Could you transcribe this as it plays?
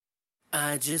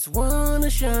I just wanna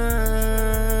shine,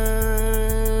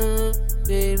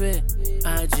 baby.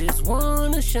 I just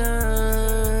wanna shine,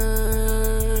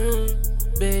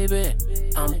 baby.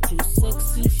 I'm too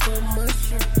sexy for my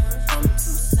shirt. I'm too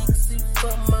sexy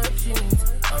for my jeans.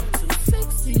 I'm too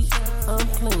sexy, I'm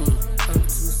clean. I'm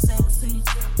too sexy,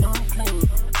 I'm clean.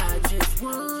 I just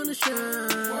wanna shine,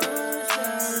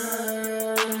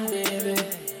 baby.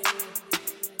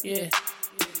 Yeah,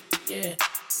 yeah,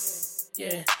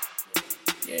 yeah,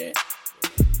 yeah.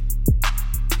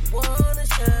 Wanna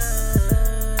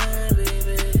shine,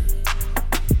 baby.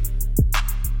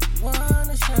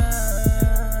 Wanna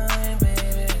shine,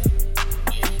 baby.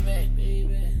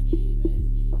 Baby.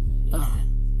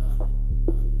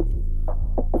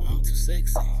 I'm too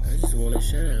sexy. I just wanna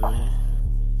shine, man.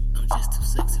 I'm just too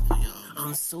sexy for y'all.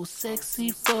 I'm so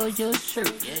sexy for your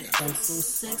shirt. I'm so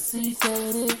sexy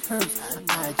that it hurts.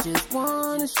 I just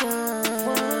wanna shine,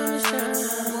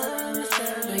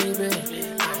 baby.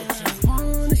 I just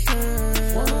wanna shine,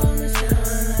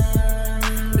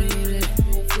 baby.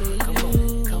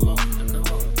 Come on.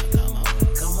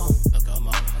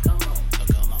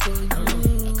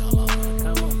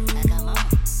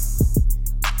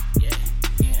 Yeah.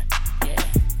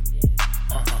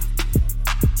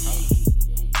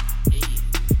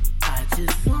 I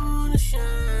just wanna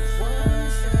shine,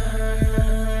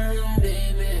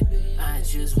 baby. I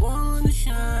just wanna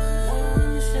shine,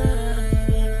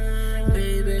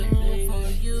 baby, for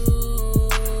you.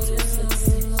 Too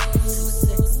sexy. I'm too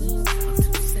sexy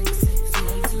for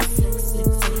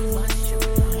my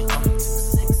shirt. I'm too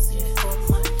sexy for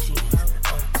my jeans.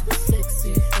 I'm too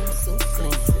sexy, I'm so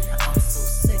clean. I'm so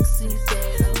sexy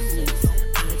that I'm neat.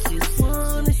 I just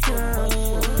wanna shine,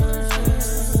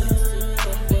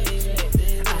 baby.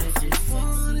 I just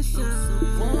wanna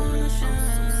shine.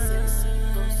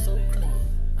 I'm so clean.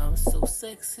 I'm so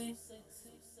sexy.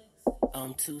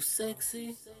 I'm too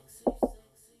sexy.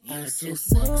 I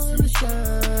just wanna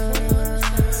shine,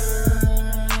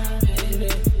 baby.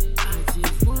 I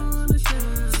just wanna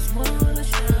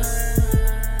shine,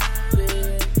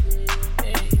 baby.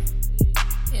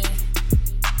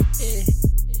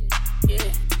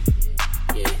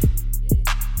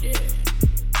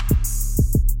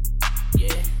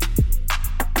 Yeah.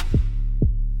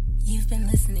 You've been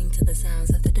listening to the sounds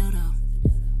of the Dodo.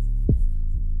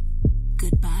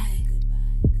 Goodbye.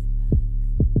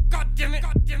 God damn it.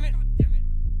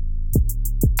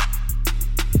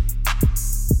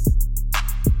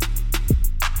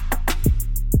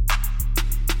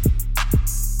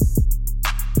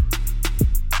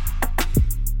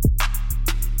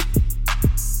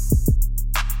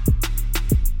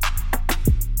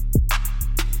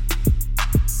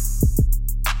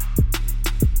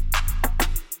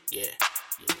 Yeah.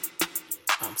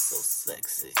 I'm so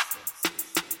sexy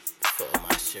for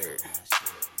my shirt.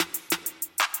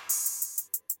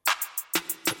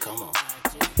 Come on.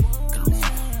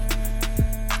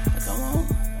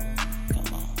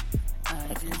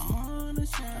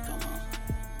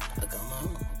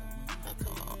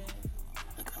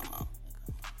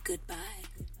 Goodbye.